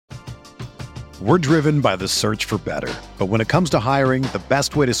We're driven by the search for better. But when it comes to hiring, the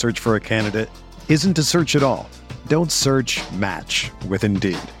best way to search for a candidate isn't to search at all. Don't search, match with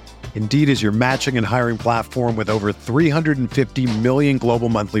Indeed. Indeed is your matching and hiring platform with over 350 million global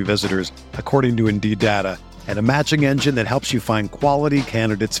monthly visitors, according to Indeed data, and a matching engine that helps you find quality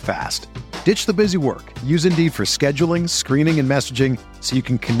candidates fast. Ditch the busy work. Use Indeed for scheduling, screening, and messaging so you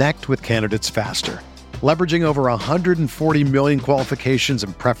can connect with candidates faster. Leveraging over 140 million qualifications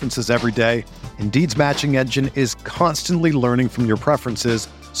and preferences every day, Indeed's matching engine is constantly learning from your preferences,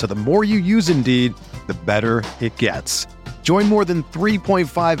 so the more you use Indeed, the better it gets. Join more than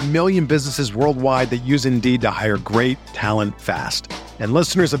 3.5 million businesses worldwide that use Indeed to hire great talent fast. And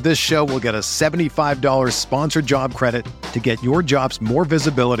listeners of this show will get a $75 sponsored job credit to get your jobs more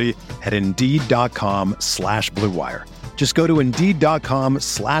visibility at Indeed.com/Blue Wire. Just go to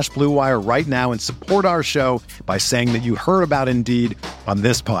Indeed.com/Blue Wire right now and support our show by saying that you heard about Indeed on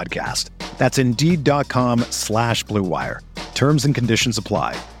this podcast. That's Indeed.com/Blue Wire. Terms and conditions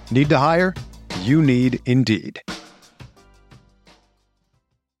apply. Need to hire? You need Indeed.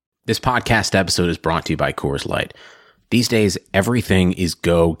 This podcast episode is brought to you by Coors Light. These days, everything is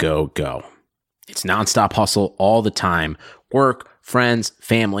go, go, go. It's nonstop hustle all the time. Work, friends,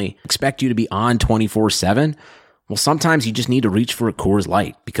 family, expect you to be on 24/7. Well, sometimes you just need to reach for a Coors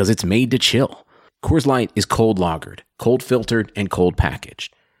Light because it's made to chill. Coors Light is cold lagered, cold filtered, and cold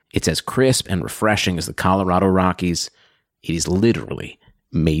packaged. It's as crisp and refreshing as the Colorado Rockies. It is literally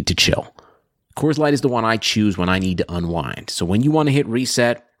made to chill. Coors Light is the one I choose when I need to unwind. So when you want to hit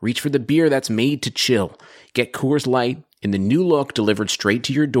reset, reach for the beer that's made to chill. Get Coors Light in the new look delivered straight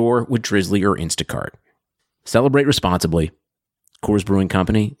to your door with Drizzly or Instacart. Celebrate responsibly. Coors Brewing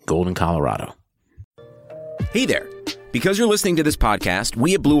Company, Golden, Colorado. Hey there. Because you're listening to this podcast,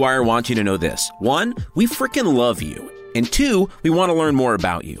 we at Blue Wire want you to know this. 1, we freaking love you. And 2, we want to learn more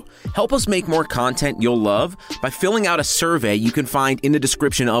about you. Help us make more content you'll love by filling out a survey you can find in the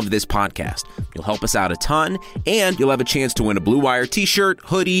description of this podcast. You'll help us out a ton, and you'll have a chance to win a Blue Wire t-shirt,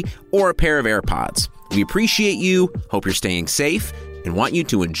 hoodie, or a pair of AirPods. We appreciate you, hope you're staying safe, and want you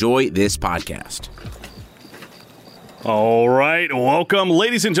to enjoy this podcast. All right, welcome,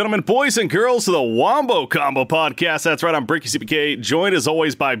 ladies and gentlemen, boys and girls, to the Wombo Combo Podcast. That's right, I'm Bricky CPK, joined as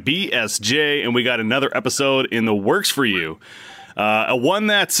always by BSJ, and we got another episode in the works for you. One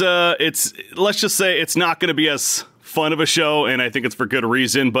that's, let's just say it's not going to be as fun of a show, and I think it's for good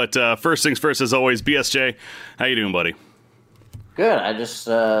reason. But first things first, as always, BSJ, how you doing, buddy? Good. I just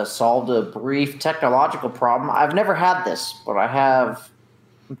solved a brief technological problem. I've never had this, but I have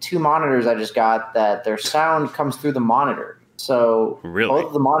 2 monitors I just got that their sound comes through the monitor. So really? Both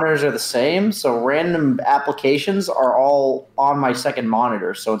of the monitors are the same. So random applications are all on my second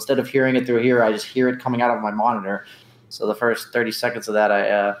monitor. So instead of hearing it through here, I just hear it coming out of my monitor. So the first 30 seconds of that,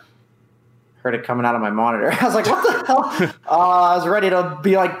 I heard it coming out of my monitor. I was like, what the hell? I was ready to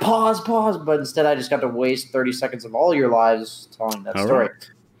be like, pause. But instead I just got to waste 30 seconds of all your lives telling that story. Right.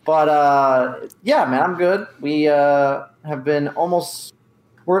 But yeah, man, I'm good. We have been almost...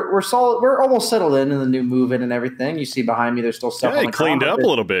 We're solid. We're almost settled in the new move-in and everything. You see behind me, there's still stuff. Yeah, cleaned up a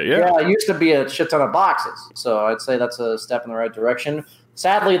little bit. Yeah, it used to be a shit ton of boxes. So I'd say that's a step in the right direction.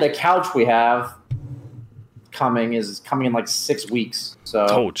 Sadly, the couch we have coming in like 6 weeks. So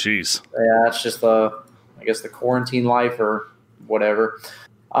jeez. Yeah, it's just the quarantine life or whatever.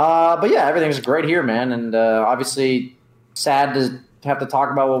 But yeah, everything's great here, man. And obviously, sad to have to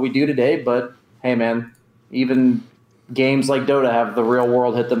talk about what we do today. But hey, man, even games like Dota have the real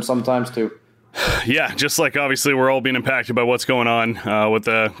world hit them sometimes too. Yeah, just like obviously we're all being impacted by what's going on with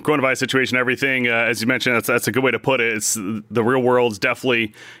the coronavirus situation, everything. As you mentioned, that's a good way to put it. It's the real world's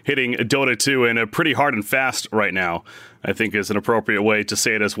definitely hitting Dota 2 in a pretty hard and fast right now, I think is an appropriate way to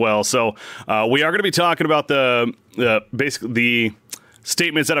say it as well. So we are going to be talking about basically the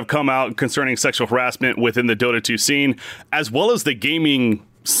statements that have come out concerning sexual harassment within the Dota 2 scene, as well as the gaming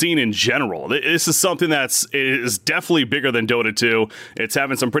scene in general. This is something is definitely bigger than Dota 2. It's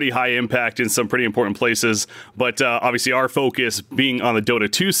having some pretty high impact in some pretty important places, but obviously our focus being on the Dota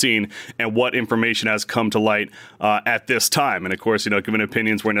 2 scene and what information has come to light at this time. And of course, given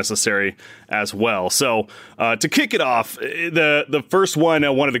opinions where necessary as well. So to kick it off, the first one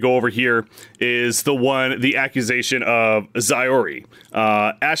I wanted to go over here is the accusation of Zyori.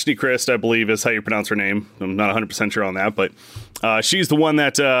 Ashley Christ, I believe is how you pronounce her name. I'm not 100% sure on that, but she's the one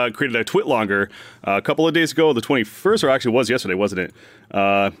that created a TwitLonger a couple of days ago, the 21st, or actually was yesterday, wasn't it?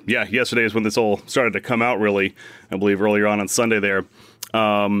 Yeah, yesterday is when this all started to come out, really, I believe earlier on Sunday there.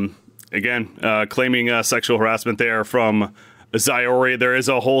 Again, claiming sexual harassment there from Zyori. There is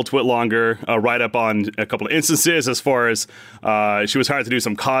a whole twit-longer write-up on a couple of instances as far as she was hired to do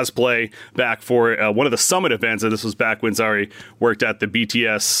some cosplay back for one of the Summit events, and this was back when Zyori worked at the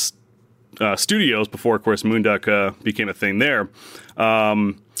BTS studios before, of course, Moonduck became a thing there.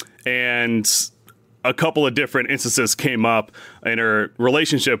 And a couple of different instances came up in her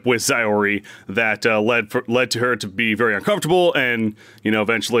relationship with Zyori that led to her to be very uncomfortable and,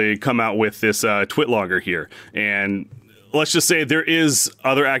 eventually come out with this twit-longer here. And let's just say there is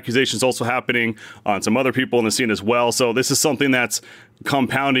other accusations also happening on some other people in the scene as well. So this is something that's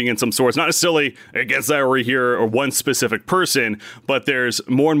compounding in some sorts, not necessarily against Zyori here or one specific person, but there's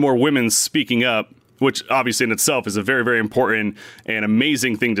more and more women speaking up, which obviously in itself is a very, very important and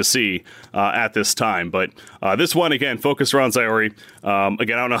amazing thing to see at this time. But this one, again, focused around Zyori.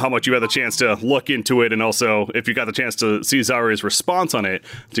 Again, I don't know how much you had the chance to look into it, and also if you got the chance to see Zyori's response on it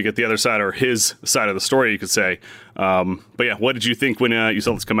to get the other side or his side of the story, you could say. But yeah, what did you think when you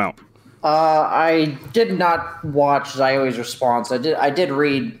saw this come out? I did not watch Zyori's response. I did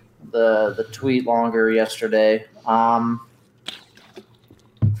read the tweet longer yesterday.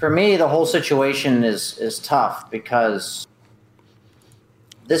 For me, the whole situation is tough because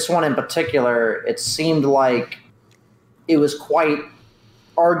this one in particular, it seemed like it was quite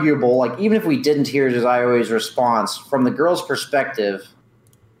arguable. Like, even if we didn't hear Zyori's response, from the girl's perspective,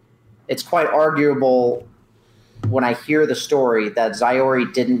 it's quite arguable when I hear the story that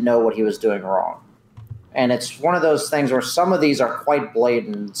Zyori didn't know what he was doing wrong. And it's one of those things where some of these are quite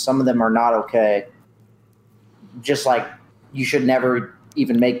blatant, some of them are not okay. Just like you should never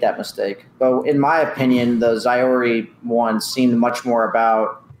even make that mistake. But in my opinion, the Zyori one seemed much more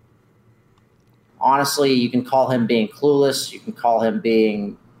about, honestly, you can call him being clueless, you can call him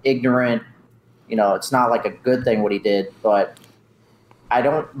being ignorant. It's not like a good thing what he did, but I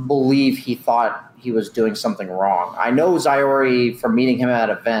don't believe he thought he was doing something wrong. I know Zyori from meeting him at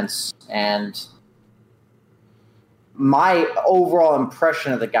events, and my overall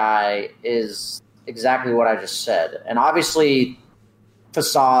impression of the guy is exactly what I just said. And obviously,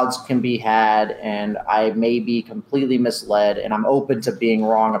 facades can be had, and I may be completely misled, and I'm open to being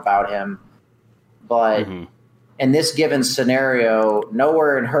wrong about him. But in this given scenario,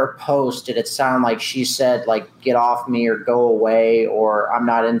 nowhere in her post did it sound like she said, like, get off me or go away or I'm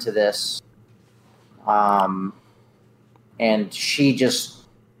not into this. And she just,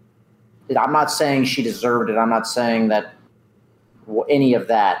 I'm not saying she deserved it. I'm not saying that any of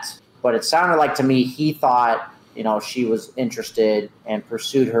that, but it sounded like to me he thought, she was interested and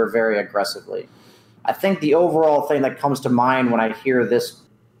pursued her very aggressively. I think the overall thing that comes to mind when I hear this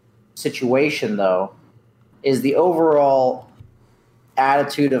situation, though, is the overall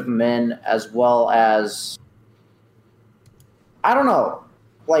attitude of men, as well as, I don't know,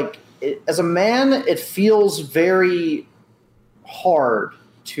 like, as a man, it feels very hard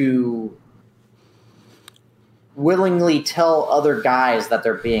to willingly tell other guys that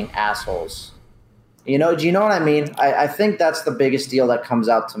they're being assholes. Do you know what I mean? I think that's the biggest deal that comes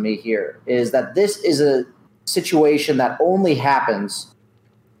out to me here, is that this is a situation that only happens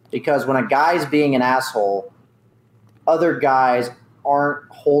because when a guy's being an asshole, other guys aren't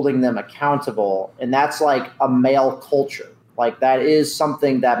holding them accountable. And that's like a male culture. Like, that is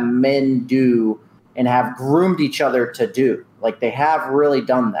something that men do and have groomed each other to do. Like, they have really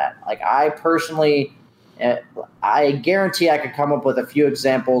done that. Like, I personally, I guarantee I could come up with a few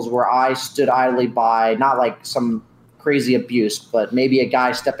examples where I stood idly by, not like some crazy abuse, but maybe a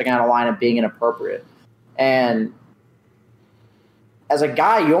guy stepping out of line and being inappropriate. And as a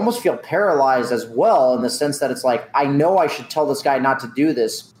guy, you almost feel paralyzed as well, in the sense that it's like, I know I should tell this guy not to do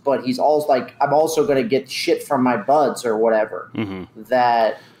this, but he's always like, I'm also going to get shit from my buds or whatever.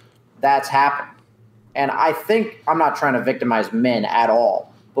 That's happened. And I think, I'm not trying to victimize men at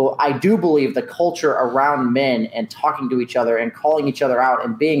all, but I do believe the culture around men and talking to each other and calling each other out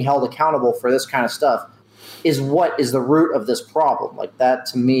and being held accountable for this kind of stuff is what is the root of this problem. Like, that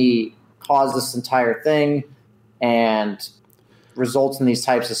to me caused this entire thing and results in these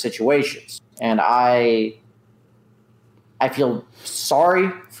types of situations. And I feel sorry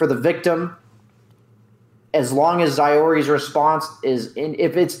for the victim, as long as Zyori's response is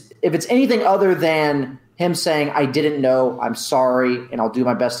if it's anything other than him saying, I didn't know, I'm sorry, and I'll do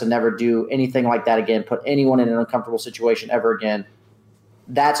my best to never do anything like that again, put anyone in an uncomfortable situation ever again.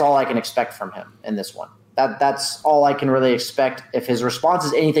 That's all I can expect from him in this one. That's all I can really expect. If his response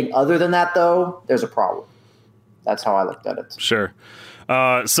is anything other than that, though, there's a problem. That's how I looked at it. Sure.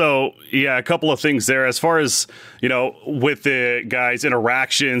 So, yeah, a couple of things there. As far as, with the guys'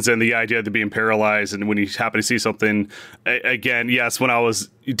 interactions and the idea of them being paralyzed and when you happen to see something, again, yes, when I was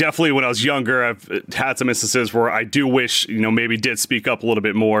younger, I've had some instances where I do wish, maybe did speak up a little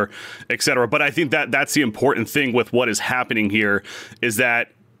bit more, et cetera. But I think that's the important thing with what is happening here is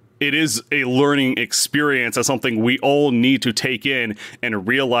that it is a learning experience. That's something we all need to take in and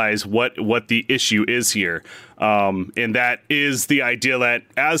realize what the issue is here. And that is the idea that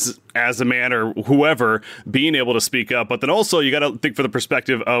as a man or whoever being able to speak up, but then also you got to think for the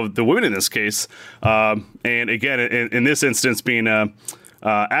perspective of the women in this case. And again, in this instance being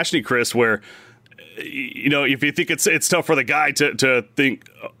Ashley Chris, where, if you think it's tough for the guy to think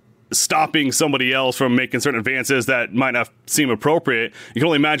stopping somebody else from making certain advances that might not seem appropriate, you can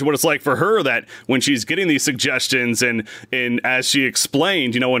only imagine what it's like for her that when she's getting these suggestions and as she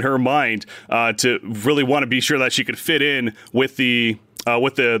explained, in her mind, to really want to be sure that she could fit in with the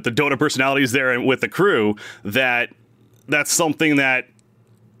Dota personalities there and with the crew, that's something that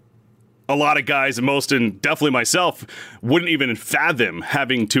a lot of guys, and definitely myself, wouldn't even fathom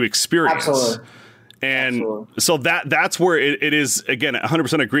having to experience. Absolutely. And Absolutely. so that's where it is, again,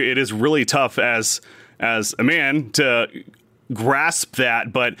 100% agree. It is really tough as a man to grasp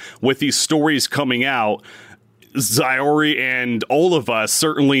that. But with these stories coming out, Zyori and all of us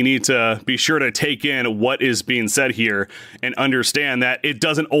certainly need to be sure to take in what is being said here and understand that it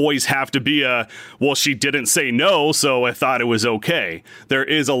doesn't always have to be well, she didn't say no, so I thought it was okay. There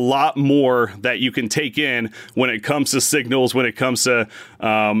is a lot more that you can take in when it comes to signals, when it comes to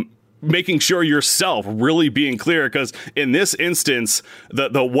making sure yourself really being clear, because in this instance,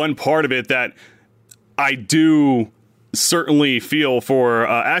 the one part of it that I do certainly feel for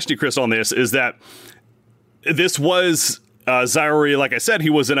Ashley Chris on this is that this was Zyori, like I said,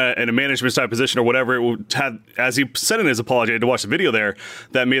 he was in a management type position or whatever. It had, as he said in his apology, I had to watch the video there,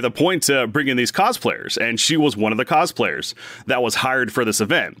 that made the point to bring in these cosplayers, and she was one of the cosplayers that was hired for this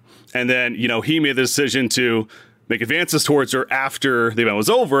event. And then, he made the decision to make advances towards her after the event was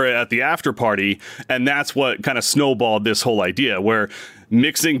over at the after party. And that's what kind of snowballed this whole idea, where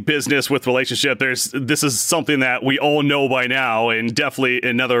mixing business with relationship, this is something that we all know by now, and definitely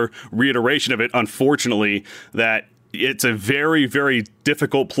another reiteration of it, unfortunately, that it's a very, very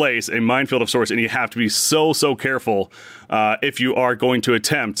difficult place, a minefield of sorts, and you have to be so careful if you are going to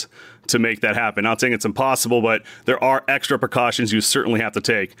attempt to make that happen. Not saying it's impossible, but there are extra precautions you certainly have to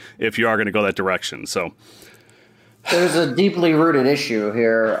take if you are going to go that direction. So there's a deeply rooted issue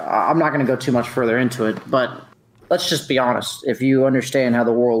here. I'm not going to go too much further into it, but let's just be honest. If you understand how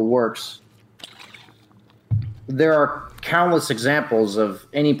the world works, there are countless examples of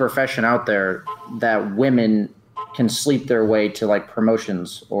any profession out there that women can sleep their way to, like,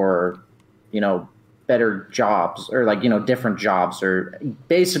 promotions or, better jobs or, like, different jobs, or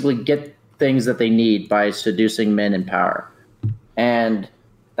basically get things that they need by seducing men in power. And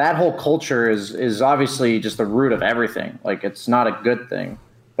that whole culture is obviously just the root of everything. Like, it's not a good thing.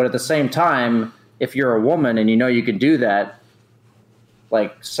 But at the same time, if you're a woman and you can do that,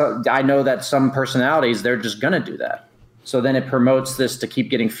 so I know that some personalities, they're just going to do that. So then it promotes this to keep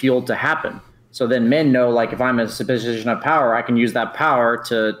getting fueled to happen. So then men know, like, if I'm in a position of power, I can use that power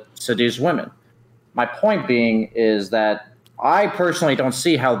to seduce women. My point being is that I personally don't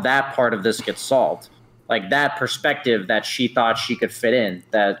see how that part of this gets solved. Like, that perspective that she thought she could fit in,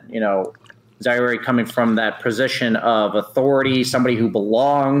 that, Zyori coming from that position of authority, somebody who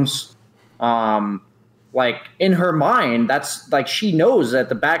belongs, like, in her mind, that's, like, she knows at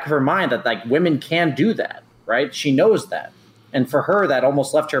the back of her mind that, like, women can do that, right? She knows that. And for her, that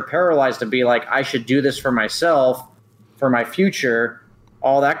almost left her paralyzed to be like, I should do this for myself, for my future,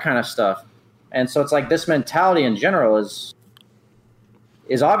 all that kind of stuff. And so it's like this mentality in general is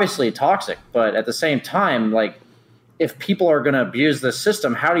obviously toxic, but at the same time, like, if people are going to abuse the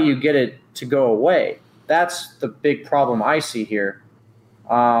system, how do you get it to go away? That's the big problem I see here.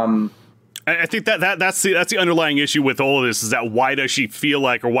 I think that's the underlying issue with all of this, is that why does she feel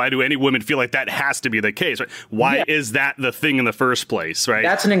like, or why do any women feel like that has to be the case? Right? Why is that the thing in the first place? Right?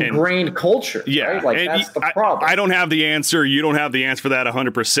 That's an ingrained culture. Yeah, right? Like, that's the problem. I don't have the answer. You don't have the answer for that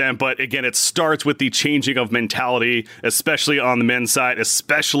 100%. But again, it starts with the changing of mentality, especially on the men's side,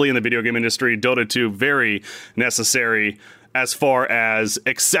 especially in the video game industry. Dota 2, very necessary as far as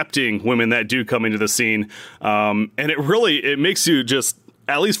accepting women that do come into the scene. And it makes you just,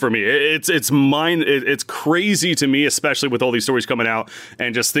 at least for me, it's crazy to me, especially with all these stories coming out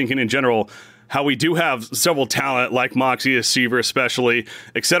and just thinking in general, how we do have several talent like Moxie, Seaver especially,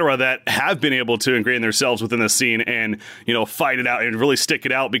 et cetera, that have been able to ingrain themselves within the scene and, fight it out and really stick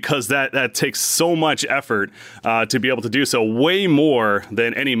it out, because that takes so much effort to be able to do so, way more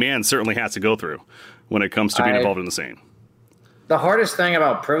than any man certainly has to go through when it comes to being involved in the scene. The hardest thing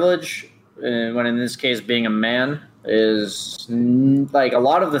about privilege, when in this case being a man, is like a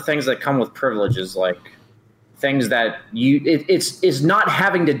lot of the things that come with privilege is like things that it's not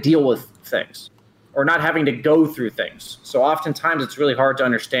having to deal with things or not having to go through things. So oftentimes it's really hard to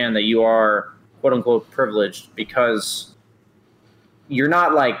understand that you are quote unquote privileged because you're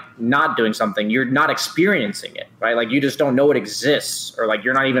not like not doing something, you're not experiencing it, right? Like you just don't know it exists, or like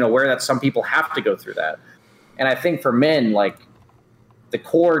you're not even aware that some people have to go through that. And I think for men, like the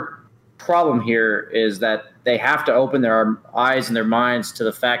core problem here is that they have to open their eyes and their minds to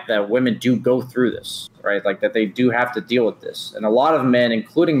the fact that women do go through this, right? Like that they do have to deal with this. And a lot of men,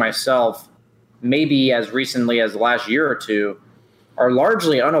 including myself, maybe as recently as the last year or two, are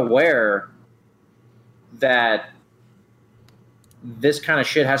largely unaware that this kind of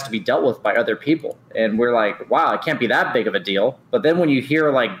shit has to be dealt with by other people. And we're like, wow, it can't be that big of a deal. But then when you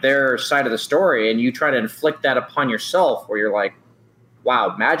hear like their side of the story and you try to inflict that upon yourself, where you're like,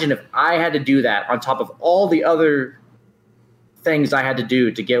 wow, imagine if I had to do that on top of all the other things I had to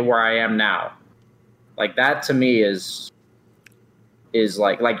do to get where I am now. Like that to me is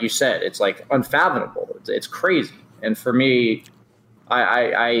like you said, it's like unfathomable. It's crazy. And for me,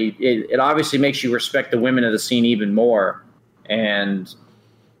 it obviously makes you respect the women of the scene even more. And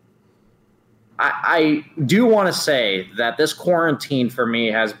I do want to say that this quarantine for me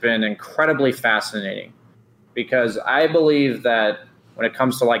has been incredibly fascinating, because I believe that when it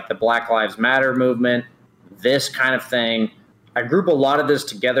comes to like the Black Lives Matter movement, this kind of thing, I group a lot of this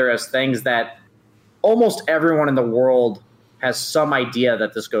together as things that almost everyone in the world has some idea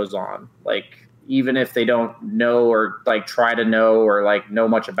that this goes on. Like, even if they don't know or like try to know or like know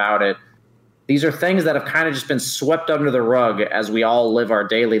much about it, these are things that have kind of just been swept under the rug as we all live our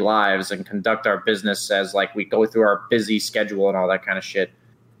daily lives and conduct our business as like we go through our busy schedule and all that kind of shit.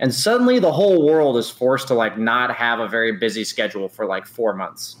 And suddenly the whole world is forced to like not have a very busy schedule for like 4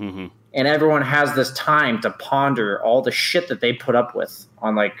 months. Mm-hmm. And everyone has this time to ponder all the shit that they put up with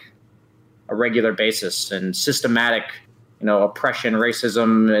on like a regular basis, and systematic, oppression,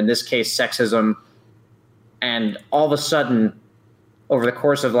 racism, in this case, sexism. And all of a sudden, over the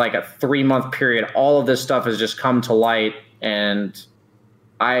course of like a 3-month period, all of this stuff has just come to light. And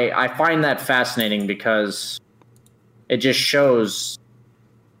I find that fascinating, because it just shows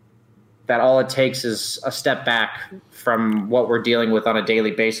that all it takes is a step back from what we're dealing with on a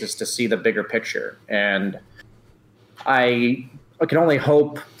daily basis to see the bigger picture. And I can only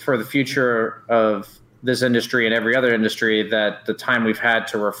hope for the future of this industry and every other industry that the time we've had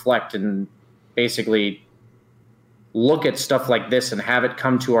to reflect and basically look at stuff like this and have it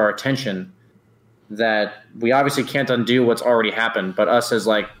come to our attention, that we obviously can't undo what's already happened, but us as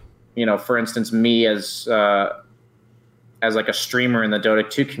like, for instance, me as like a streamer in the Dota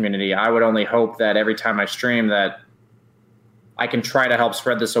 2 community, I would only hope that every time I stream that I can try to help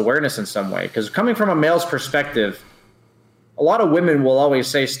spread this awareness in some way. Because coming from a male's perspective, a lot of women will always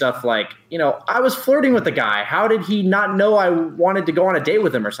say stuff like, I was flirting with the guy. How did he not know I wanted to go on a date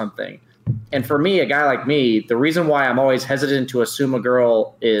with him or something? And for me, a guy like me, the reason why I'm always hesitant to assume a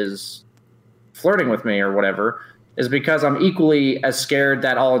girl is flirting with me or whatever is because I'm equally as scared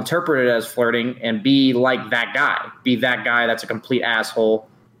that I'll interpret it as flirting and be like that guy. Be that guy that's a complete asshole,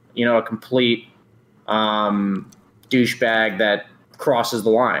 a complete douchebag that crosses the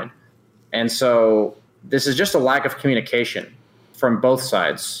line. And so this is just a lack of communication from both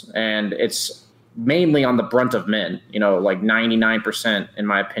sides. And it's mainly on the brunt of men, like 99%, in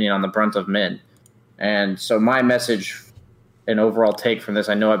my opinion, on the brunt of men. And so my message and overall take from this,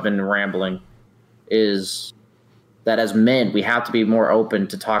 I know I've been rambling, is that as men, we have to be more open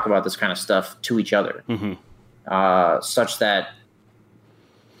to talk about this kind of stuff to each other, such that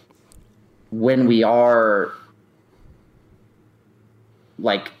when we are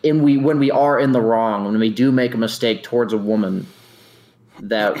when we are in the wrong, when we do make a mistake towards a woman,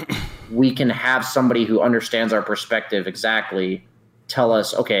 that we can have somebody who understands our perspective exactly tell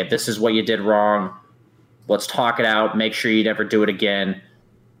us, okay, this is what you did wrong. Let's talk it out. Make sure you never do it again.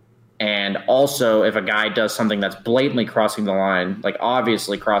 And also, if a guy does something that's blatantly crossing the line, like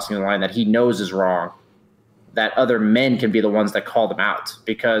obviously crossing the line that he knows is wrong, that other men can be the ones that call them out.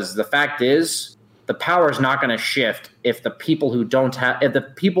 Because the fact is, the power is not going to shift if the people if the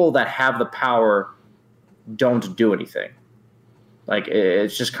people that have the power don't do anything. Like,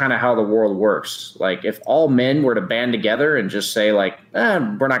 it's just kind of how the world works. Like, if all men were to band together and just say, like,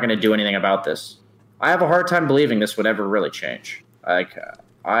 we're not going to do anything about this, I have a hard time believing this would ever really change. Like,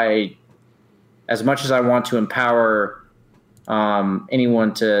 as much as I want to empower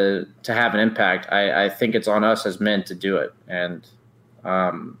anyone to have an impact, I think it's on us as men to do it and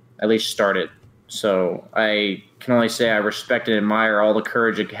at least start it. So I can only say I respect and admire all the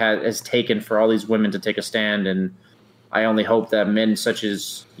courage it has taken for all these women to take a stand, and I only hope that men such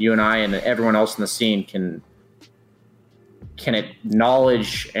as you and I and everyone else in the scene can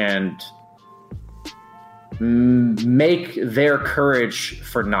acknowledge and make their courage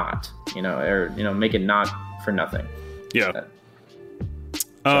for naught, or make it not for nothing. Yeah.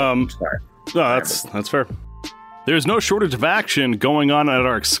 Sorry. No, that's fair. There's no shortage of action going on at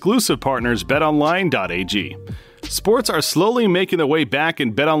our exclusive partners, betonline.ag. Sports are slowly making their way back,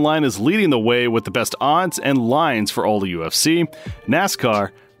 and BetOnline is leading the way with the best odds and lines for all the UFC, NASCAR,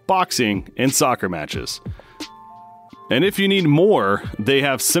 boxing, and soccer matches. And if you need more, they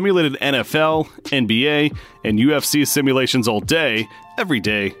have simulated NFL, NBA, and UFC simulations all day, every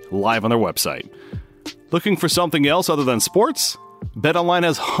day, live on their website. Looking for something else other than sports? BetOnline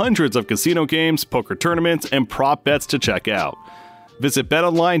has hundreds of casino games, poker tournaments, and prop bets to check out. Visit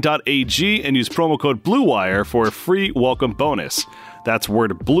betonline.ag and use promo code BlueWire for a free welcome bonus. That's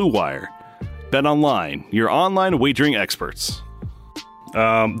word BlueWire. BetOnline, your online wagering experts.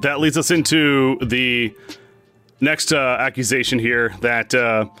 That leads us into the next accusation here that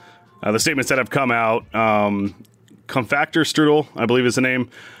the statements that have come out. Confactor Strudel, I believe is the name.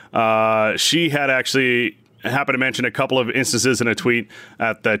 She had actually happened to mention a couple of instances in a tweet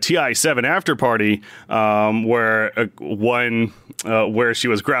at the TI7 after party where she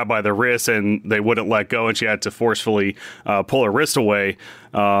was grabbed by the wrist and they wouldn't let go and she had to forcefully pull her wrist away.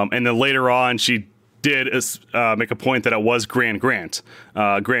 And then later on, she did make a point that it was Grant.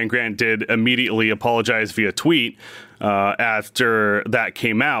 Grant did immediately apologize via tweet after that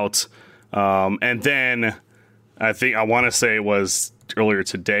came out. And then I want to say it was earlier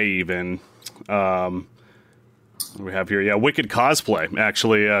today even. What do we have here? Yeah, Wicked Cosplay,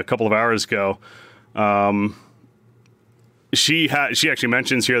 actually, a couple of hours ago. She actually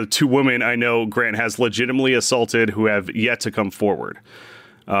mentions here the two women I know Grant has legitimately assaulted who have yet to come forward.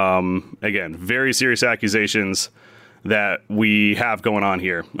 Again, very serious accusations that we have going on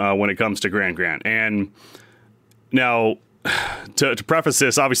here when it comes to Grant. And now, to preface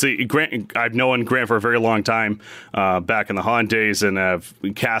this, obviously, Grant, I've known Grant for a very long time, back in the Han days, and I've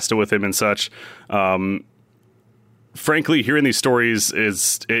casted with him and such. Frankly, hearing these stories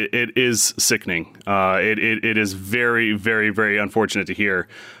is sickening. It is very, very, very unfortunate to hear.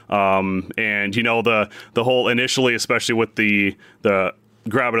 And the whole initially, especially with the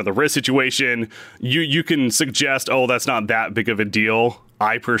grabbing of the wrist situation, you can suggest, oh, that's not that big of a deal.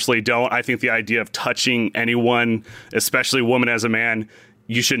 I personally don't. I think the idea of touching anyone, especially a woman as a man,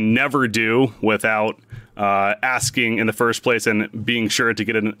 you should never do without asking in the first place and being sure to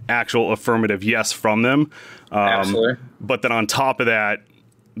get an actual affirmative yes from them. Absolutely. But then on top of that,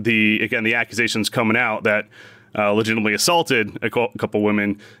 the accusations coming out that legitimately assaulted a couple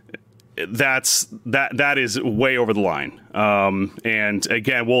women, that is way over the line. And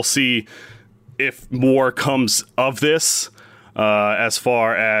again, we'll see if more comes of this, as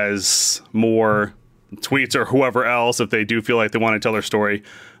far as more tweets or whoever else, if they do feel like they want to tell their story,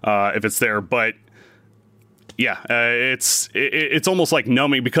 if it's there. But yeah, it's almost like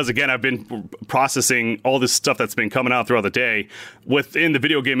numbing, because again, I've been processing all this stuff that's been coming out throughout the day within the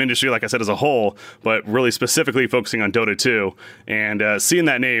video game industry, like I said, as a whole, but really specifically focusing on Dota 2, and seeing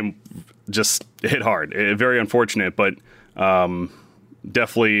that name just hit hard. Very unfortunate, but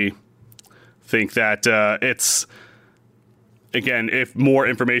definitely think that it's, again, if more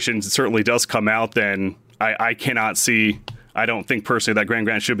information certainly does come out, then I cannot see. I don't think personally that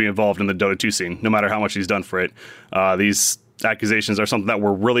Grant should be involved in the Dota 2 scene, no matter how much he's done for it. These accusations are something that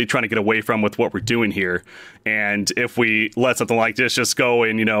we're really trying to get away from with what we're doing here. And if we let something like this just go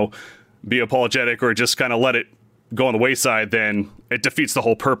and, be apologetic or just kind of let it go on the wayside, then it defeats the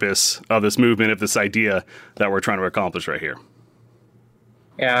whole purpose of this movement, of this idea that we're trying to accomplish right here.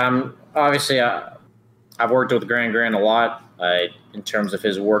 Yeah, obviously, I've worked with Grant a lot in terms of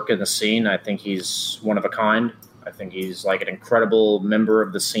his work in the scene. I think he's one of a kind. I think he's like an incredible member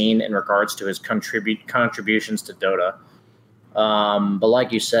of the scene in regards to his contributions to Dota. But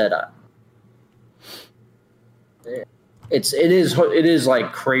like you said, it is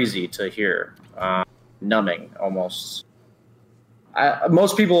like crazy to hear, numbing almost.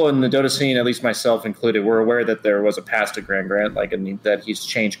 Most people in the Dota scene, at least myself included, were aware that there was a past to Grant, and that he's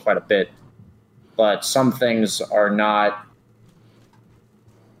changed quite a bit. But some things are not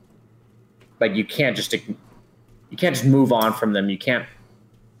like you can't just move on from them. You can't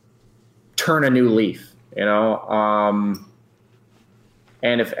turn a new leaf, you know?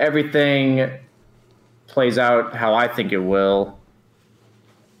 And if everything plays out how I think it will,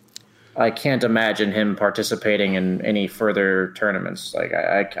 I can't imagine him participating in any further tournaments. Like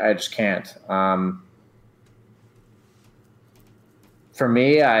I just can't. For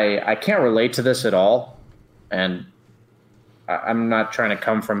me, I can't relate to this at all. And I'm not trying to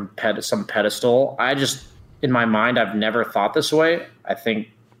come from some pedestal. I just, in my mind, I've never thought this way. I think,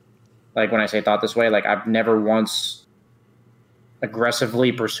 like when I say thought this way, like I've never once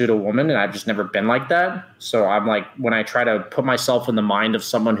aggressively pursued a woman, and I've just never been like that. So I'm like, when I try to put myself in the mind of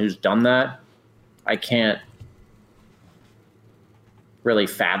someone who's done that, I can't really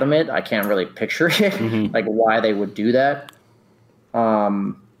fathom it. I can't really picture it, like why they would do that.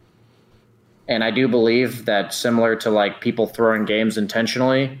 And I do believe that, similar to like people throwing games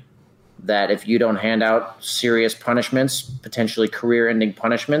intentionally, that if you don't hand out serious punishments, potentially career-ending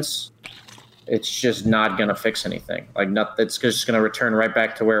punishments, it's just not going to fix anything. Like, it's just going to return right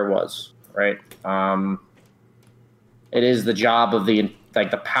back to where it was, right? It is the job of the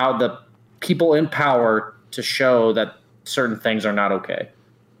people in power to show that certain things are not okay.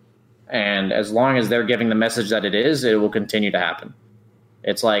 And as long as they're giving the message that it is, it will continue to happen.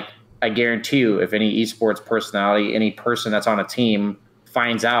 It's like, I guarantee you, if any esports personality, any person that's on a team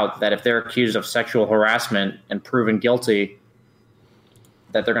finds out that if they're accused of sexual harassment and proven guilty,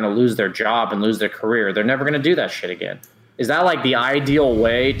 that they're going to lose their job and lose their career. They're never going to do that shit again. Is that like the ideal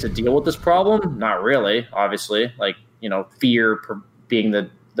way to deal with this problem? Not really, obviously. Like, you know, fear being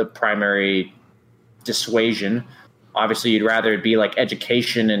the primary dissuasion. Obviously, you'd rather it be like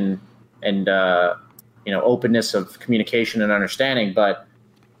education and you know, openness of communication and understanding. But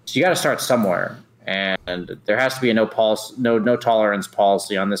so you got to start somewhere, and there has to be a no tolerance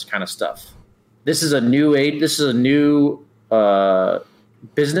policy on this kind of stuff. This is a new age. This is a new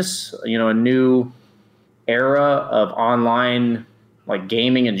business, you know, a new era of online, like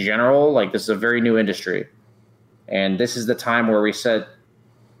gaming in general. Like, this is a very new industry, and this is the time where we set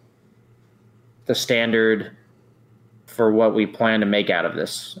the standard for what we plan to make out of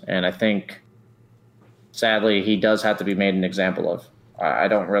this. And I think, sadly, he does have to be made an example of. I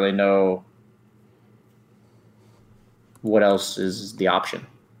don't really know what else is the option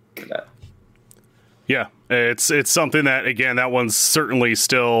for that. Yeah, it's something that, again, that one's certainly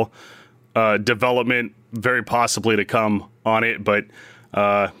still development, very possibly to come on it. But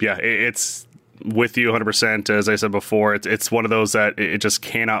yeah, it's with you 100%. As I said before, it's one of those that it just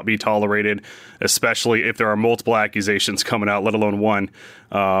cannot be tolerated, especially if there are multiple accusations coming out, let alone one,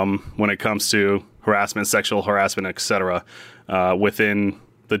 when it comes to harassment, sexual harassment, etc., within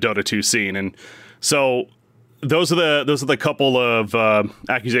the Dota 2 scene. And so those are the couple of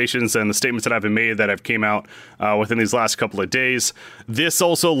accusations and the statements that have been made that have came out within these last couple of days. This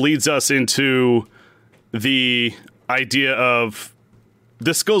also leads us into the idea of,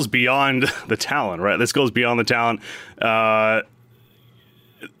 this goes beyond the talent, right? This goes beyond the talent.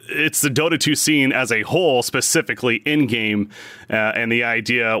 It's the Dota 2 scene as a whole, specifically in-game, and the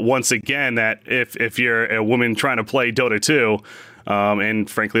idea, once again, that if you're a woman trying to play Dota 2, and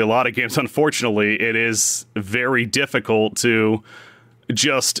frankly, a lot of games, unfortunately, it is very difficult to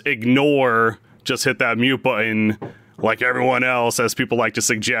just ignore, just hit that mute button like everyone else, as people like to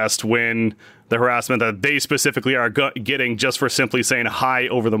suggest, when the harassment that they specifically are getting just for simply saying hi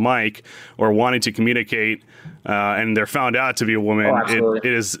over the mic or wanting to communicate, and they're found out to be a woman. Oh, it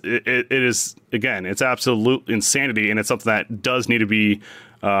is again, it's absolute insanity, and it's something that does need to be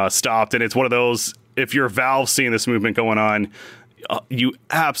stopped. And it's one of those, if you're Valve seeing this movement going on, you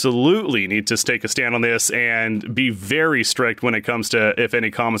absolutely need to take a stand on this and be very strict when it comes to, if any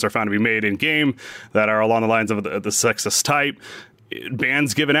comments are found to be made in game that are along the lines of the sexist type,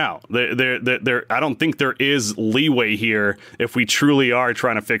 bans given out. I don't think there is leeway here if we truly are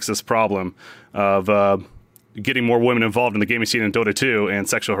trying to fix this problem of getting more women involved in the gaming scene in Dota 2 and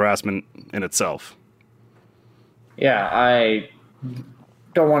sexual harassment in itself. Yeah, I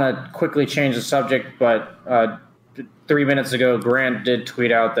don't want to quickly change the subject, but 3 minutes ago, Grant did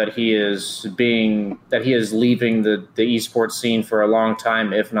tweet out that he is leaving the esports scene for a long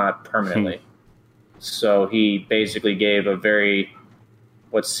time, if not permanently. So he basically gave a very,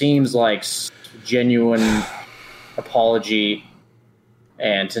 what seems like genuine apology,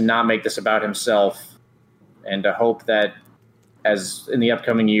 and to not make this about himself, and to hope that, as in the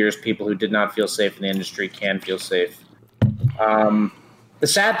upcoming years, people who did not feel safe in the industry can feel safe. The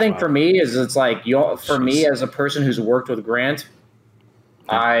sad thing for me is, it's like, for me as a person who's worked with Grant,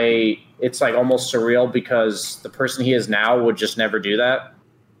 it's like almost surreal, because the person he is now would just never do that.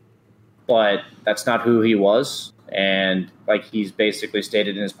 but that's not who he was. And like he's basically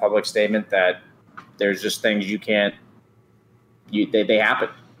stated in his public statement that there's just things you can't, they happen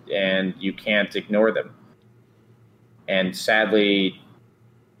and you can't ignore them. And sadly,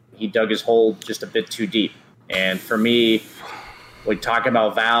 he dug his hole just a bit too deep. And for me, we talk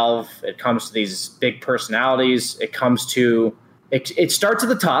about Valve, it comes to these big personalities. It starts at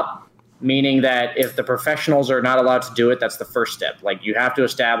the top, meaning that if the professionals are not allowed to do it, that's the first step. Like you have to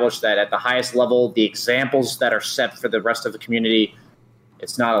establish that at the highest level, the examples that are set for the rest of the community,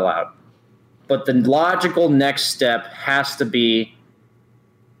 it's not allowed. But the logical next step has to be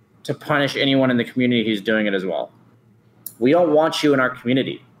to punish anyone in the community who's doing it as well. We don't want you in our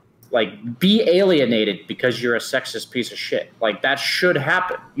community. Like, be alienated because you're a sexist piece of shit. Like, that should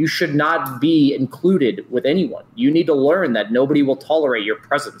happen. You should not be included with anyone. You need to learn that nobody will tolerate your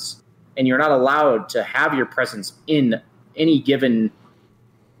presence. And you're not allowed to have your presence in any given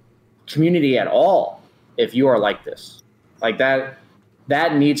community at all if you are like this. Like,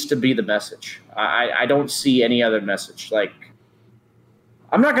 that needs to be the message. I don't see any other message. Like,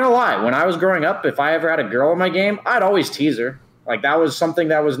 I'm not going to lie. When I was growing up, if I ever had a girl in my game, I'd always tease her. Like, that was something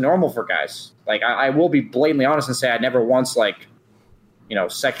that was normal for guys. Like, I will be blatantly honest and say I never once, like,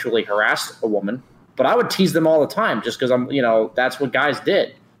 sexually harassed a woman. But I would tease them all the time just because that's what guys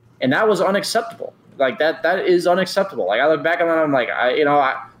did. And that was unacceptable. Like, that is unacceptable. Like, I look back on that, I'm like,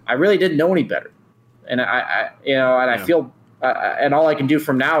 I really didn't know any better. And I feel, and all I can do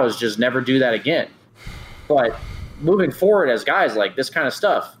from now is just never do that again. But moving forward as guys, like, this kind of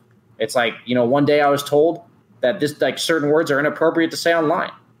stuff, it's like, one day I was told that this, like, certain words are inappropriate to say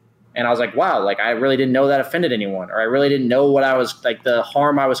online. And I was like, wow, like, I really didn't know that offended anyone, or I really didn't know what I was, like, the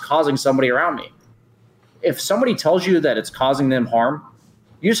harm I was causing somebody around me. If somebody tells you that it's causing them harm,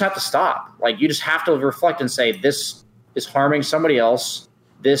 you just have to stop. Like, you just have to reflect and say, this is harming somebody else.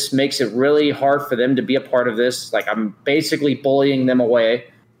 This makes it really hard for them to be a part of this. Like, I'm basically bullying them away.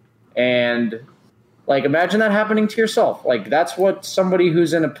 And, like, imagine that happening to yourself. Like, that's what somebody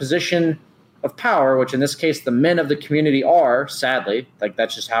who's in a position of power, which in this case the men of the community are, sadly, like,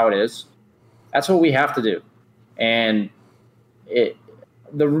 that's just how it is. That's what we have to do. And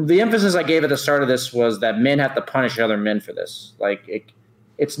the emphasis I gave at the start of this was that men have to punish other men for this. Like,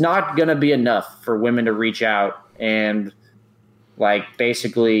 it's not going to be enough for women to reach out and, like,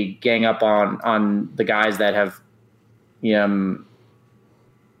 basically gang up on the guys that have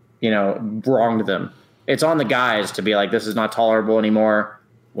wronged them. It's on the guys to be like, this is not tolerable anymore.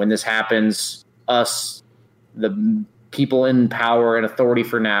 When this happens, us, the people in power and authority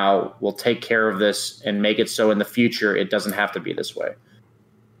for now, will take care of this and make it so in the future it doesn't have to be this way.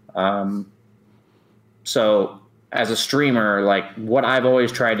 So as a streamer, like, what I've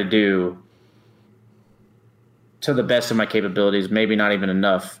always tried to do to the best of my capabilities, maybe not even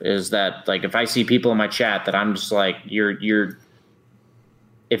enough, is that, like, if I see people in my chat that I'm just like, if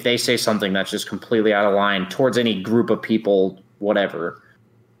they say something that's just completely out of line towards any group of people, whatever,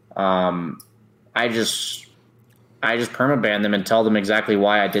 I just permaban them and tell them exactly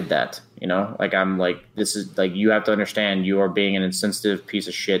why I did that. Like, I'm like, this is, like, you have to understand you are being an insensitive piece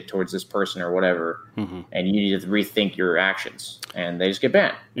of shit towards this person or whatever. Mm-hmm. And you need to rethink your actions, and they just get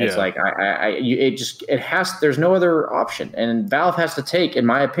banned. Yeah. It's like, there's no other option. And Valve has to take, in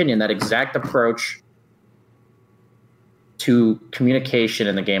my opinion, that exact approach to communication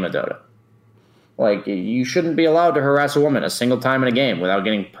in the game of Dota. Like, you shouldn't be allowed to harass a woman a single time in a game without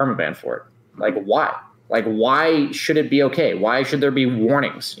getting permabanned for it. Like, why? Like, why should it be okay? Why should there be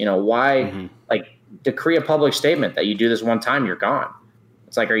warnings? Why, like, decree a public statement that you do this one time, you're gone.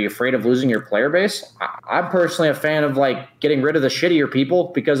 It's like, are you afraid of losing your player base? I'm personally a fan of, like, getting rid of the shittier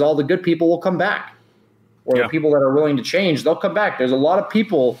people, because all the good people will come back. Or the people that are willing to change, they'll come back. There's a lot of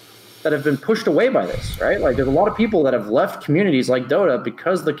people that have been pushed away by this, right? Like, there's a lot of people that have left communities like Dota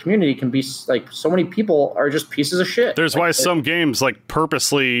because the community can be, like, so many people are just pieces of shit. There's why some games, like,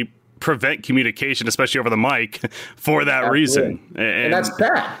 purposely prevent communication, especially over the mic, for that reason. And that's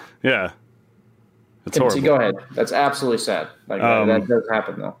bad. Yeah. It's horrible. Go ahead. That's absolutely sad. Like, that does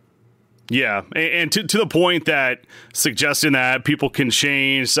happen, though. Yeah, and to the point that suggesting that people can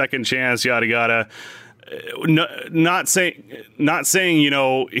change, second chance, yada yada. Not saying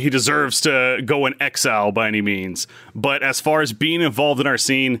he deserves to go in exile by any means, but as far as being involved in our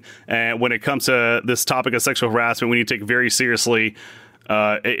scene, when it comes to this topic of sexual harassment, we need to take it very seriously.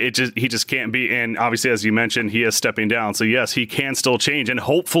 He just can't be. And obviously, as you mentioned, he is stepping down. So yes, he can still change, and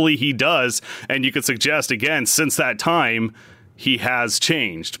hopefully he does. And you could suggest again, since that time, he has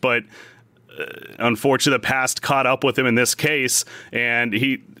changed. But unfortunately, the past caught up with him in this case, and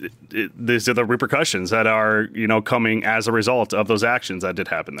these are the repercussions that are, coming as a result of those actions that did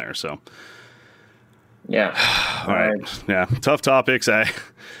happen there. So, yeah, all right, yeah, tough topics.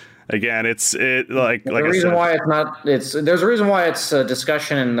 Again, there's a reason why it's a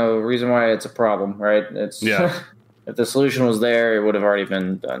discussion, and the reason why it's a problem, right? If the solution was there, it would have already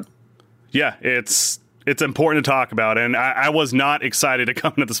been done. Yeah, it's important to talk about, and I was not excited to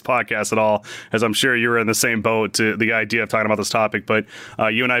come into this podcast at all, as I'm sure you were in the same boat to the idea of talking about this topic. But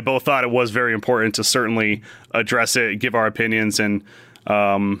you and I both thought it was very important to certainly address it, give our opinions, and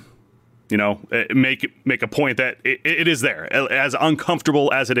make a point that it is there. As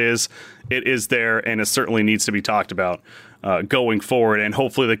uncomfortable as it is there, and it certainly needs to be talked about going forward. And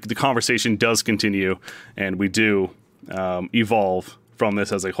hopefully the conversation does continue, and we do evolve from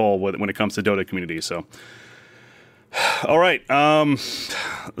this as a whole when it comes to Dota community. So, all right.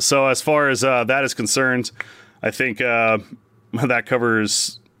 So as far as that is concerned, I think that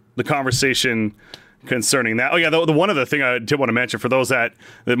covers the conversation concerning that. Oh yeah, the one other thing I did want to mention for those that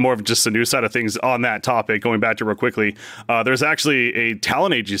more of just the news side of things on that topic, going back to real quickly, there's actually a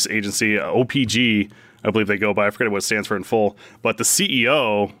talent agency, OPG, I believe they go by. I forget what it stands for in full, but the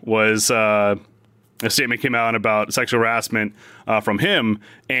CEO was a statement came out about sexual harassment from him,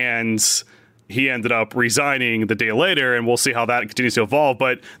 and he ended up resigning the day later, and we'll see how that continues to evolve.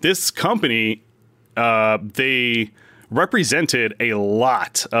 But this company, they represented a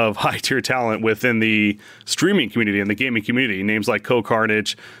lot of high-tier talent within the streaming community and the gaming community, names like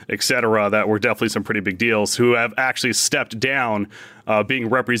Carnage, etc., that were definitely some pretty big deals, who have actually stepped down being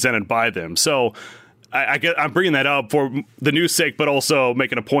represented by them. So I'm bringing that up for the news sake, but also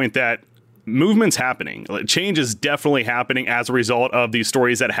making a point that movement's happening. Change is definitely happening as a result of these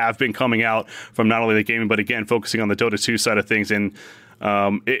stories that have been coming out from not only the gaming, but again, focusing on the Dota 2 side of things. And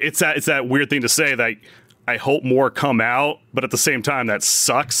it's that weird thing to say that I hope more come out, but at the same time, that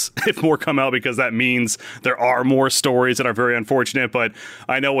sucks if more come out, because that means there are more stories that are very unfortunate. But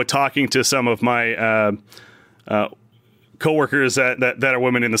I know with talking to some of my coworkers that are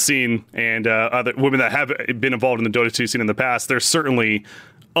women in the scene, and other women that have been involved in the Dota 2 scene in the past, there's certainly,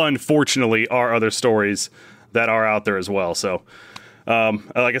 unfortunately, are other stories that are out there as well. So,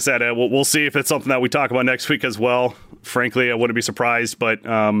 like I said, we'll see if it's something that we talk about next week as well. Frankly, I wouldn't be surprised, but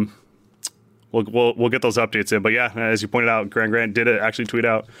we'll get those updates in. But yeah, as you pointed out, Grant did actually tweet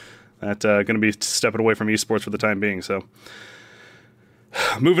out that going to be stepping away from esports for the time being. So,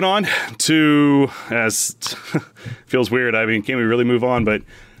 moving on to, as feels weird. I mean, can we really move on? But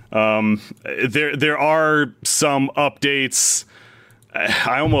there are some updates.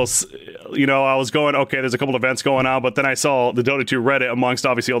 I almost, I was going, okay, there's a couple of events going on, but then I saw the Dota 2 Reddit amongst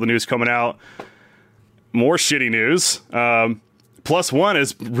obviously all the news coming out. More shitty news. Plus One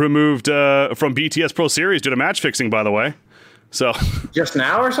is removed from BTS Pro Series due to match fixing, by the way. So just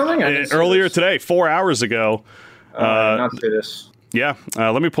now or something? Earlier today, 4 hours ago. Not through this. Yeah,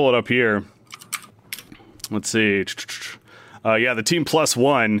 let me pull it up here. Let's see. Yeah, the team Plus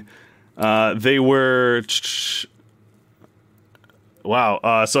One, they were...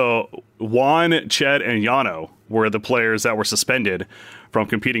 Wow. So Juan, Ched, and Yano were the players that were suspended from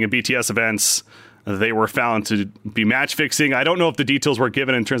competing in BTS events. They were found to be match fixing. I don't know if the details were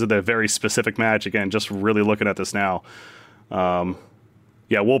given in terms of the very specific match. Again, just really looking at this now.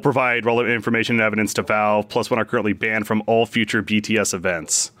 Yeah, we'll provide relevant information and evidence to Valve. Plus One are currently banned from all future BTS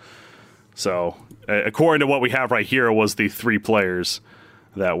events. So, according to what we have right here, was the 3 players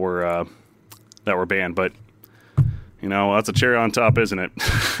that were banned. But that's a cherry on top, isn't it?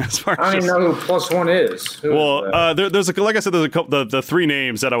 As far I don't even know who Plus One is. There's like I said, there's a couple, the 3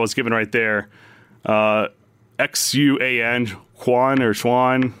 names that I was given right there. XUAN, Quan or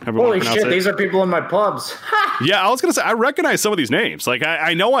Schwan. Holy shit, these are people in my pubs. Yeah, I was gonna say I recognize some of these names. Like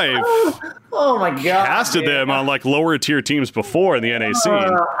I know I've oh my god, casted them on like lower tier teams before in the NA scene.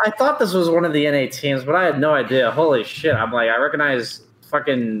 I thought this was one of the NA teams, but I had no idea. Holy shit, I'm like, I recognize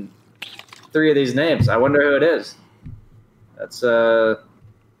fucking 3 of these names. I wonder who it is. That's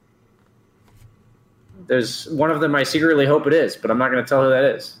there's one of them I secretly hope it is, but I'm not going to tell who that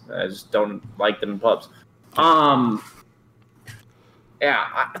is. I just don't like them in pubs. Yeah,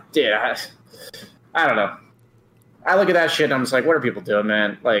 I don't know. I look at that shit and I'm just like, what are people doing,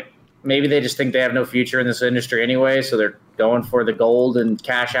 man? Like, maybe they just think they have no future in this industry anyway, so they're going for the gold and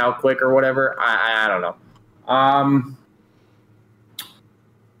cash out quick or whatever. I don't know.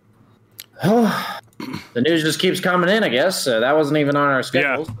 The news just keeps coming in, I guess. That wasn't even on our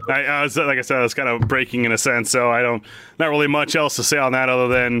schedule. Yeah, like I said, I was kind of breaking in a sense, so not really much else to say on that other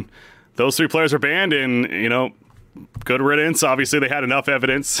than those 3 players are banned, and good riddance. Obviously, they had enough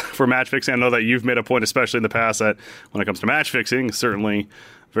evidence for match fixing. I know that you've made a point, especially in the past, that when it comes to match fixing, certainly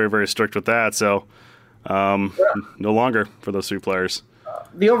very, very strict with that. So no longer for those 3 players.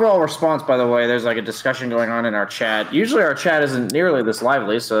 The overall response, by the way, there's like a discussion going on in our chat. Usually our chat isn't nearly this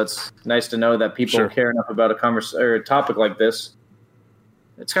lively, so it's nice to know that people care enough about a topic like this.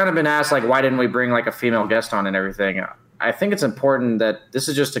 It's kind of been asked, like, why didn't we bring like a female guest on and everything? I think it's important that this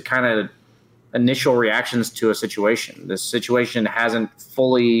is just a kind of initial reactions to a situation. This situation hasn't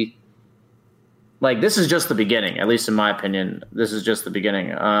fully, like, this is just the beginning, at least in my opinion. This is just the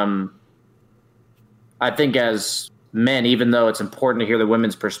beginning. I think as men, even though it's important to hear the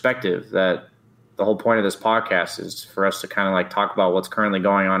women's perspective, that the whole point of this podcast is for us to kind of like talk about what's currently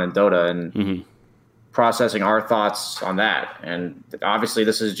going on in Dota and processing our thoughts on that. And obviously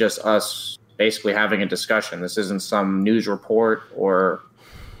this is just us basically having a discussion. This isn't some news report or,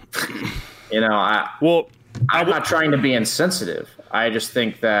 I'm not trying to be insensitive. I just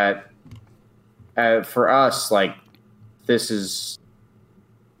think that for us, like, this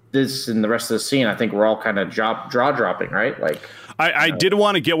and the rest of the scene, I think we're all kind of draw dropping, right? Like, I did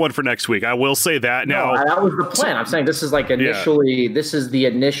want to get one for next week. I will say that now. No, that was the plan. I'm saying this is like initially, this is the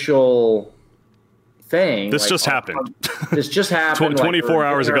initial thing. This just happened. This just happened 24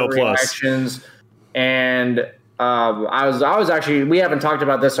 hours ago plus. And I was actually, we haven't talked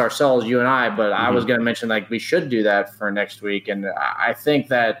about this ourselves, you and I, but I was going to mention like we should do that for next week. And I think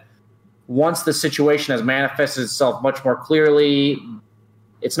that once the situation has manifested itself much more clearly,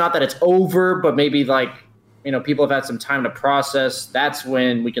 it's not that it's over, but maybe like, people have had some time to process. That's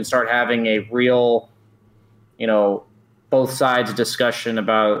when we can start having a real, both sides discussion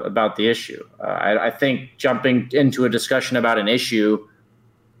about the issue. I think jumping into a discussion about an issue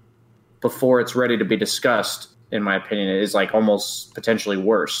before it's ready to be discussed, in my opinion, is like almost potentially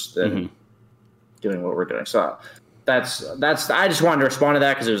worse than doing what we're doing. So that's. I just wanted to respond to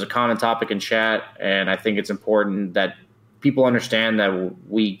that because it was a common topic in chat, and I think it's important that people understand that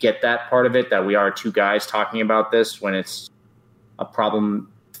we get that part of it, that we are 2 guys talking about this when it's a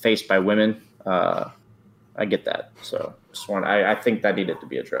problem faced by women. I get that. So I think that needed to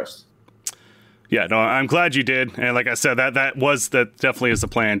be addressed. Yeah, no, I'm glad you did. And like I said, that definitely is the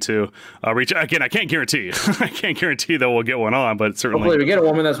plan to reach. Again, I can't guarantee. I can't guarantee that we'll get one on, but certainly. Hopefully we get a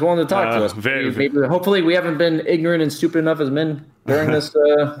woman that's willing to talk to us. Hopefully we haven't been ignorant and stupid enough as men during this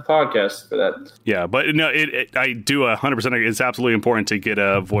podcast for that. Yeah, but no, I do 100%. It's absolutely important to get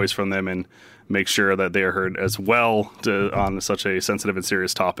a voice from them and make sure that they are heard as well on such a sensitive and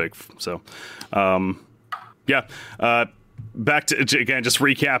serious topic. So, back to, again, just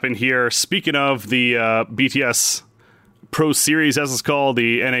recapping here. Speaking of the BTS Pro Series, as it's called,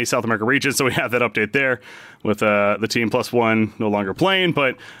 the NA South America region. So we have that update there with the team +1 no longer playing,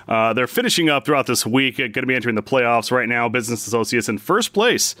 but they're finishing up throughout this week. Going to be entering the playoffs right now. Business Associates in first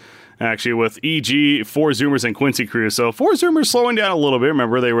place, actually, with EG, 4 Zoomers, and Quincy Crew. So 4 Zoomers slowing down a little bit.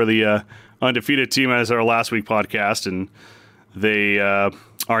 Remember, they were the undefeated team as our last week podcast, and they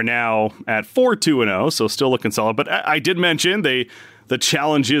are now at 4-2-0, so still looking solid. But I did mention the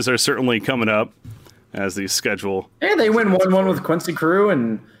challenges are certainly coming up as the schedule. Yeah, they win 1-1 with Quincy Crew,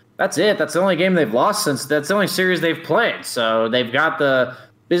 and that's it. That's the only game they've lost since. That's the only series they've played. So they've got the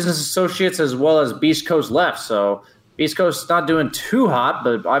Business Associates as well as Beast Coast left. So Beast Coast's not doing too hot,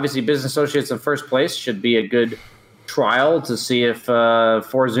 but obviously Business Associates in first place should be a good trial to see if 4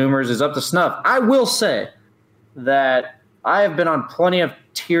 Zoomers is up to snuff. I will say that I have been on plenty of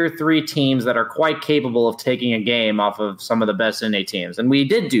Tier 3 teams that are quite capable of taking a game off of some of the best NA teams, and we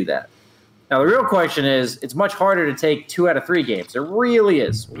did do that. Now, the real question is, it's much harder to take 2 out of 3 games. It really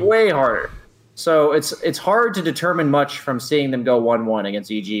is. Way harder. So it's hard to determine much from seeing them go 1-1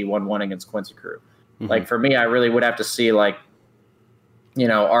 against EG, 1-1 against Quincy Crew. Mm-hmm. Like, for me, I really would have to see, like,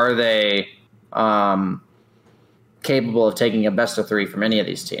 are they capable of taking a best of 3 from any of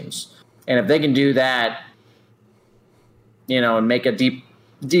these teams? And if they can do that, and make a deep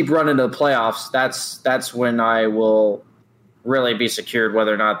run into the playoffs, that's when I will really be secured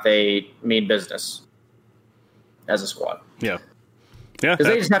whether or not they mean business as a squad. Yeah. Because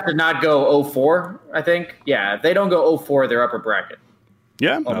they just have to not go 0-4, I think. Yeah, if they don't go 0-4, they're upper bracket.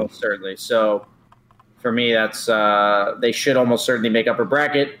 Yeah. Almost certainly. So for me, that's they should almost certainly make upper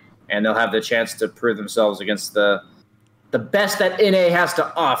bracket, and they'll have the chance to prove themselves against the best that NA has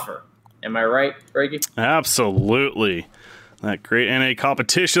to offer. Am I right, Reggie? Absolutely. That great NA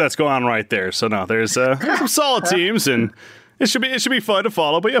competition that's going on right there. So no, there's some solid teams, and it should be fun to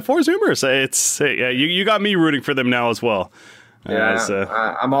follow. But yeah, 4 Zoomers. You got me rooting for them now as well.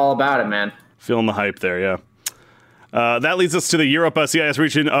 Yeah, I'm all about it, man. Feeling the hype there, yeah. That leads us to the Europe CIS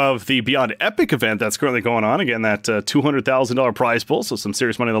region of the Beyond Epic event that's currently going on. Again, that $200,000 prize pool, so some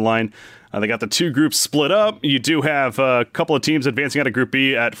serious money on the line. They got the two groups split up. You do have a couple of teams advancing out of Group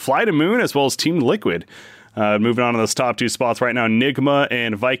B at Fly to Moon, as well as Team Liquid. Moving on to those top two spots right now, Nigma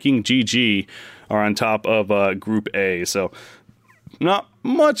and Viking GG are on top of Group A. So not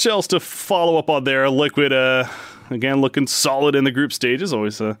much else to follow up on there. Liquid, again, looking solid in the group stages.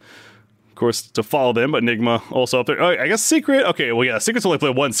 Always, of course, to follow them, but Nigma also up there. Oh, I guess Secret. Okay, well, yeah, Secret's only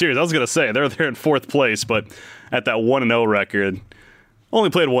played one series. I was going to say, they're there in 4th place, but at that 1-0 record, only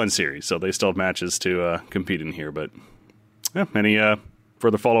played one series, so they still have matches to compete in here. But, yeah, any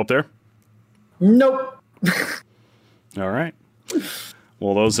further follow-up there? Nope. All right.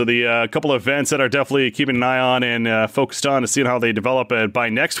 Well, those are the couple of events that are definitely keeping an eye on and focused on to see how they develop. By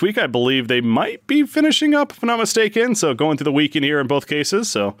next week, I believe they might be finishing up, if I'm not mistaken. So going through the weekend here in both cases.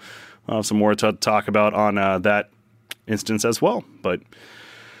 So I'll have some more to talk about on that instance as well. But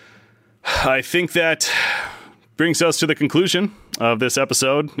I think that brings us to the conclusion of this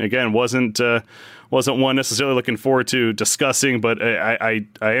episode. Again, wasn't one necessarily looking forward to discussing, but I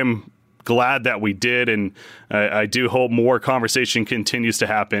am glad that we did, and I do hope more conversation continues to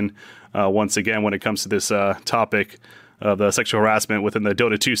happen once again when it comes to this topic of the sexual harassment within the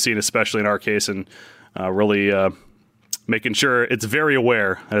Dota 2 scene, especially in our case, and really making sure it's very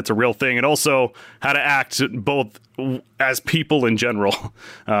aware that it's a real thing, and also how to act both as people in general,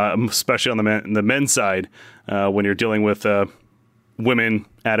 especially on the men's side, when you're dealing with women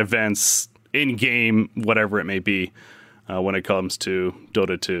at events, in-game, whatever it may be, when it comes to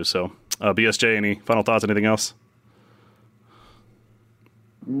Dota 2. So BSJ, any final thoughts, anything else?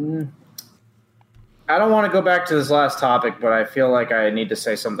 I don't want to go back to this last topic, but I feel like I need to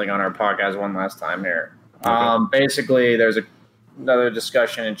say something on our podcast one last time here. Okay. Basically, there's another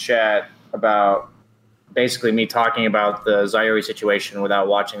discussion in chat about basically me talking about the Zyori situation without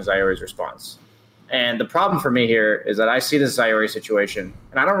watching Zyori's response. And the problem for me here is that I see this Zyori situation,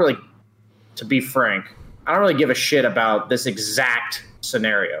 and I don't really, to be frank, I don't really give a shit about this exact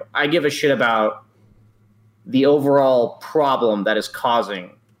scenario. I give a shit about the overall problem that is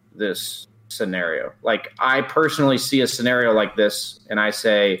causing this scenario. Like, I personally see a scenario like this, and I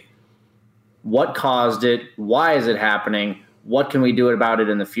say, what caused it? Why is it happening? What can we do about it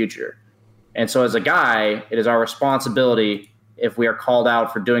in the future? And so as a guy, it is our responsibility, if we are called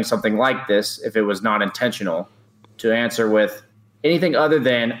out for doing something like this, if it was not intentional, to answer with anything other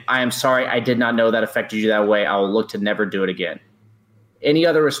than, I am sorry, I did not know that affected you that way. I will look to never do it again. Any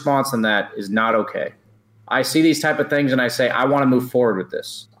other response than that is not okay. I see these type of things and I say, I want to move forward with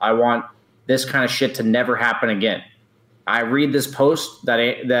this. I want this kind of shit to never happen again. I read this post that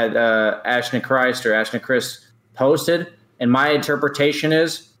Ashton Chris posted, and my interpretation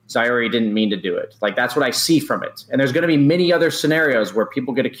is Zyori didn't mean to do it. Like, that's what I see from it. And there's going to be many other scenarios where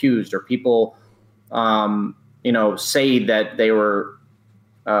people get accused or people, say that they were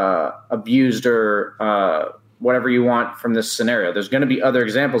abused or whatever you want from this scenario. There's going to be other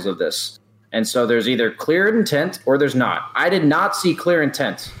examples of this. And so there's either clear intent or there's not. I did not see clear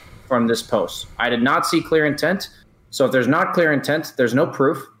intent from this post. I did not see clear intent. So if there's not clear intent, there's no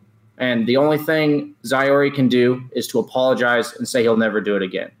proof. And the only thing Zyori can do is to apologize and say he'll never do it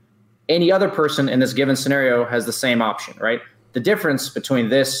again. Any other person in this given scenario has the same option, right? The difference between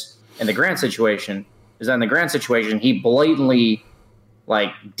this and the Grant situation is that in the Grant situation, he blatantly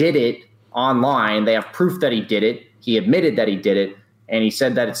did it online. They have proof that he did it. He admitted that he did it, and he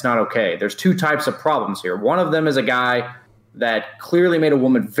said that it's not okay. There's two types of problems here. One of them is a guy that clearly made a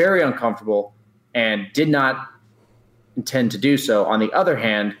woman very uncomfortable and did not intend to do so. On the other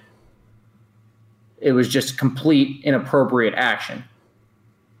hand, it was just complete inappropriate action.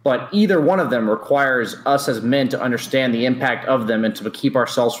 But either one of them requires us as men to understand the impact of them and to keep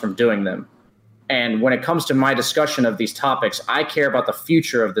ourselves from doing them. And when it comes to my discussion of these topics, I care about the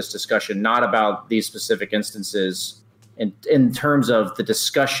future of this discussion, not about these specific instances in terms of the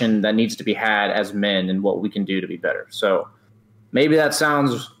discussion that needs to be had as men and what we can do to be better. So maybe that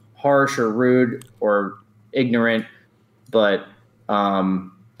sounds harsh or rude or ignorant, but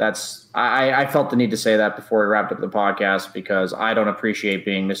I felt the need to say that before we wrapped up the podcast because I don't appreciate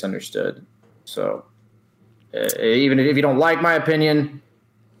being misunderstood. So even if you don't like my opinion,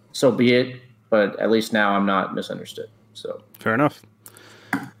 so be it. But at least now I'm not misunderstood. So fair enough.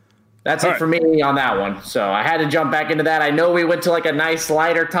 That's all it for me on that one. So I had to jump back into that. I know we went to a nice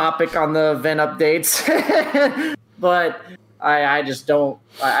lighter topic on the event updates, but I just don't.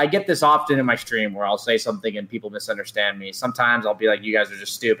 I get this often in my stream where I'll say something and people misunderstand me. Sometimes I'll be like, "You guys are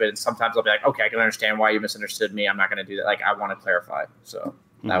just stupid," and sometimes I'll be like, "Okay, I can understand why you misunderstood me. I'm not going to do that. I want to clarify." So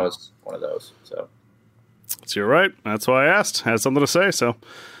that was one of those. So So you're right. That's why I asked. I had something to say. So,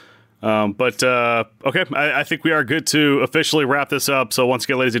 okay. I think we are good to officially wrap this up. So once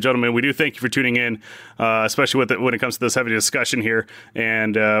again, ladies and gentlemen, we do thank you for tuning in, especially when it comes to this heavy discussion here.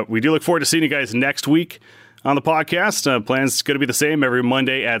 And we do look forward to seeing you guys next week on the podcast. Plans going to be the same every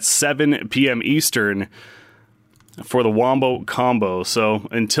Monday at 7 p.m. Eastern for the Wombo combo. So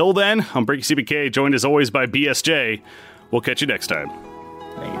until then, I'm Breaky CBK, joined as always by BSJ. We'll catch you next time.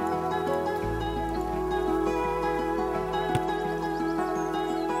 Thank you.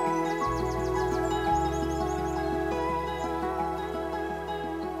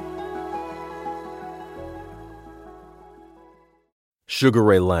 Sugar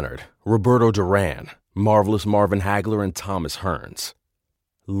Ray Leonard, Roberto Duran, Marvelous Marvin Hagler, and Thomas Hearns.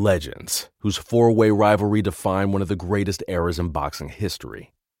 Legends, whose four-way rivalry defined one of the greatest eras in boxing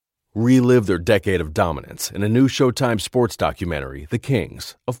history. Relive their decade of dominance in a new Showtime sports documentary, The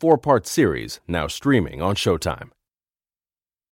Kings, a 4-part series now streaming on Showtime.